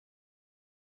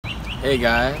Hey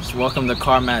guys, welcome to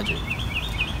Car Magic.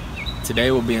 Today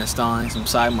we'll be installing some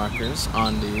side markers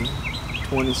on the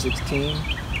 2016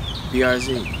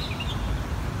 BRZ.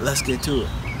 Let's get to it.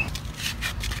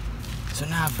 So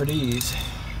now for these,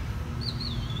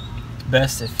 it's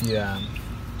best if you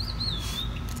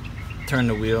turn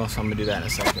the wheel, so I'm going to do that in a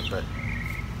second, but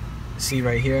see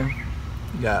right here,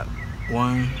 you got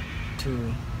 1,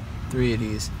 2, 3 of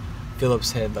these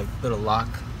Phillips head, like little lock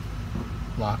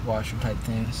washer type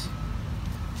things.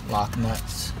 Lock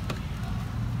nuts.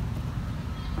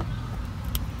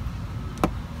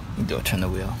 Do it, turn the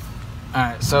wheel.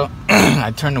 Alright, so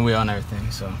I turned the wheel and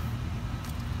everything, so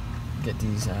get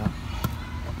these out.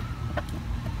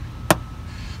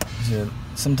 So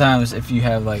sometimes if you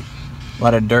have like a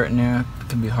lot of dirt in there, it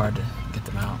can be hard to get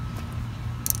them out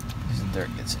because the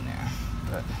dirt gets in there.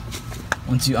 But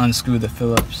once you unscrew the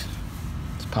Phillips,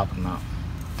 just pop them out.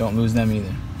 Don't lose them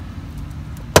either.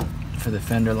 For the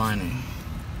fender lining,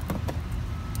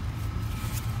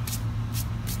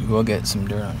 you will get some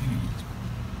dirt on your hands.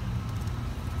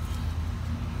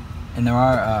 And there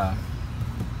are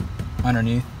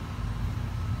underneath,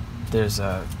 there's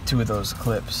 2 of those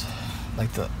clips,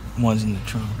 like the ones in the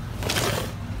trunk. So,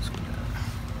 let's get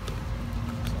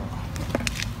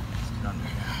under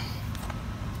here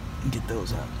and get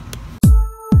those out.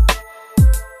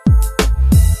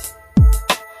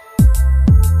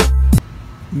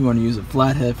 You want to use a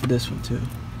flathead for this one too.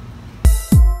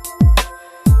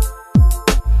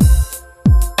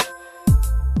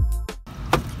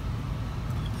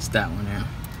 It's that one there.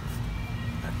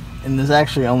 And there's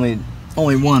actually only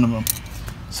one of them.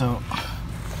 So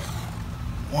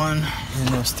 1 and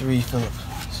those 3 Phillips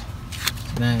ones.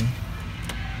 So then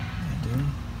I do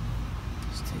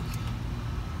just take,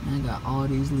 and I got all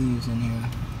these leaves in here.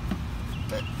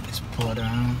 But just pull it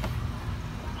around.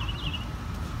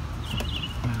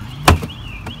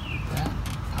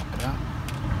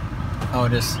 Oh,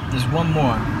 there's one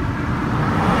more.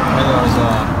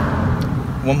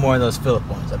 One more of those Phillip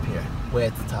ones up here, way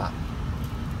at the top.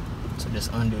 So just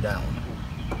undo that one.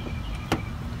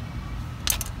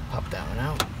 Pop that one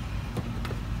out.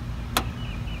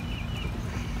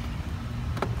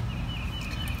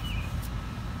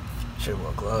 Should have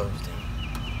wore gloves, dude.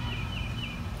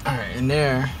 Alright, and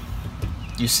there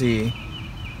you see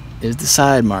is the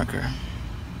side marker.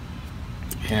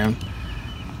 Here.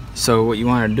 So what you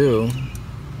want to do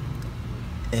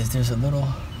is there's a little,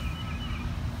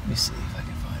 let me see if I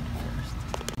can find it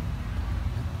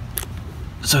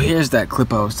first. So here's that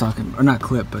clip I was talking, or not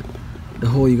clip, but the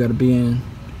hole you got to be in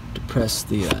to press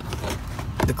the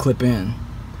clip in.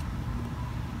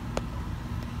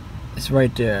 It's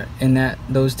right there. In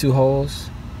those 2 holes,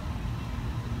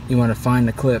 you want to find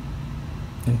the clip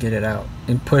and get it out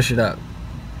and push it up,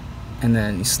 and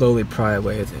then you slowly pry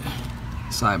away the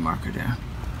side marker there.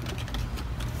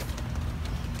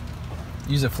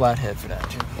 Use a flathead for that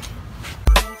too.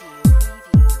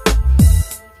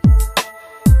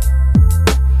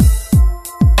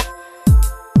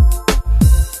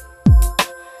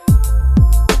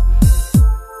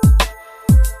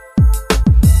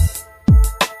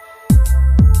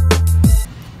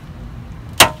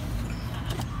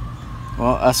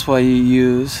 Well, that's why you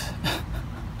use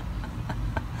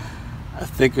a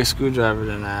thicker screwdriver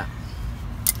than that.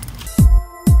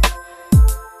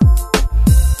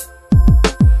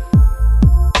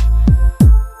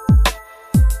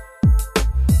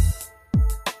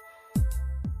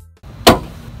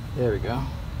 There we go.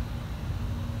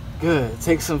 Good. It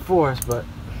takes some force, but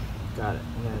got it.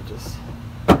 And then it just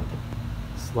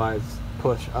slides,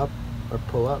 push up or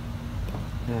pull up,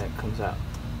 and then it comes out.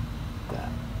 That.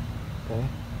 Okay.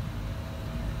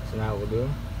 So now what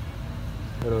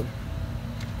we'll do,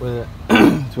 where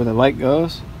the light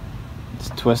goes,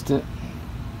 just twist it.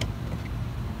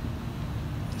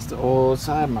 It's the old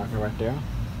side marker right there,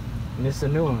 and it's a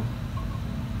new one.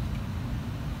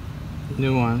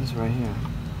 New ones right here.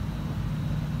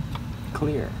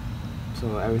 Clear,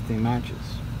 so everything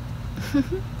matches.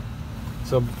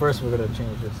 So first we're gonna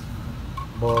change this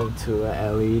bulb to a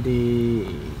LED.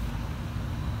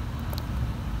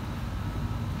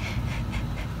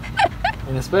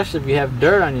 And especially if you have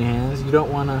dirt on your hands, you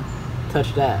don't want to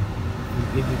touch that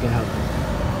if you can help it.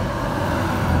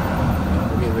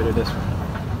 We'll get rid of this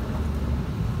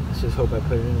one. Let's just hope I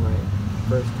put it in right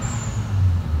first.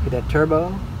 Get that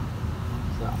turbo.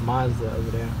 It's that Mazda over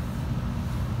there.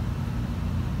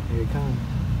 Here it comes.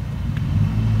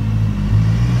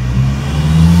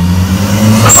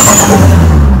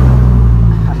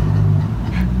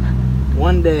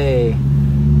 One day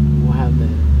we'll have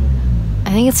that. I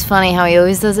think it's funny how he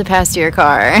always does it past your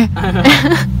car.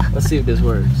 Let's see if this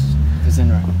works. If it's in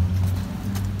right.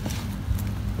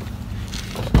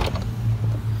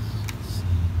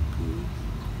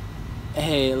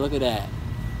 Hey, look at that.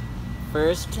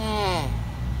 First time.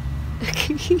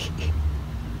 Alright.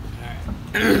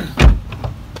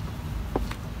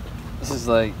 This is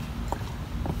like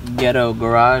ghetto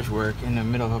garage work in the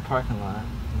middle of a parking lot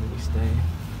where we stay.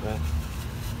 But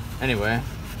anyway,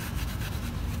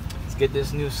 let's get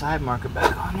this new side marker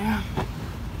back on there.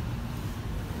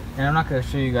 And I'm not going to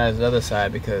show you guys the other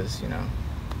side because, you know,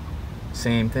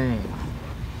 same thing.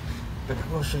 But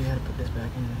we'll show you how to put this back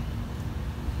in.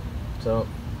 So,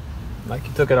 like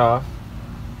you took it off,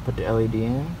 put the LED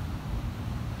in,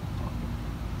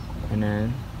 and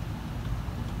then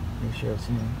make sure it's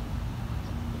in the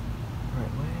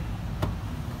right way.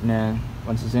 And then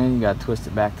once it's in, you gotta twist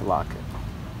it back to lock it.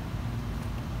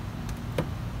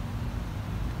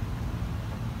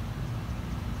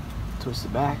 Twist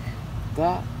it back like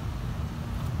that.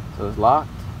 So it's locked,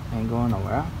 ain't going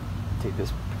nowhere. Take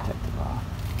this protective off.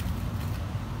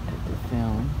 Take the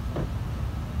film.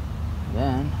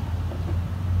 Then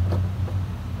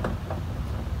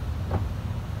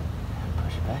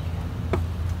push it back in.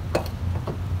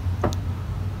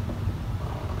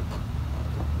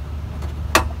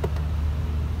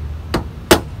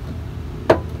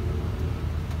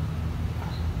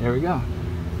 There we go.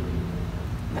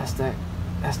 That's the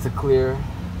clear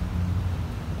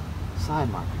side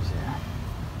markers there.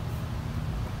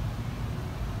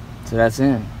 So that's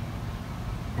in.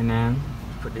 And then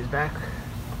put these back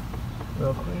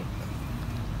real quick.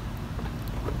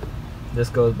 This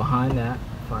goes behind that,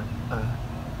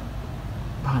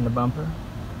 behind the bumper.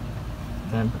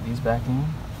 Then put these back in.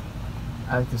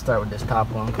 I like to start with this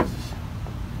top one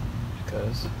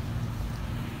because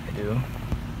I do.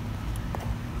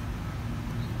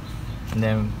 And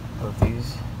then put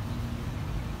these.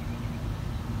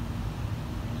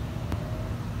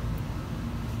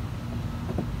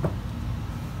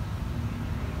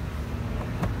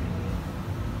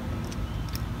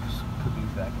 Put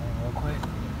these back in real quick.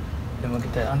 Then we'll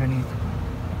get that underneath.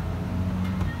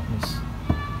 Just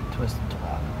twist it to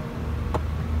lock.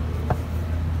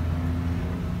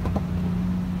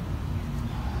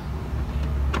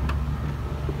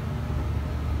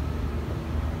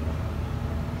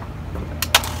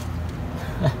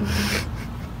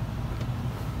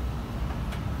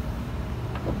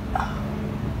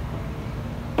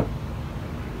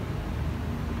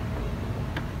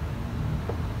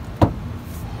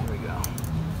 Here we go.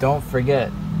 Don't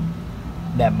forget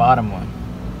that bottom one.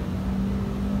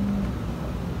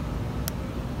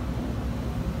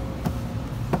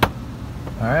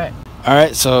 Alright,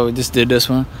 so we just did this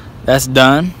one. That's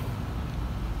done.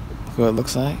 Look what it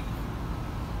looks like.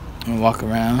 And walk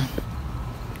around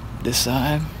this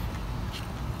side.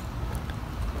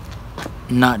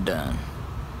 Not done.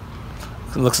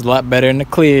 It looks a lot better in the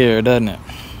clear, doesn't it?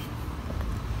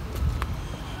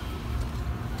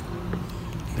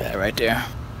 That right there.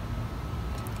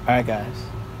 Alright guys.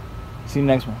 See you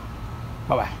next one.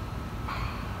 Bye bye.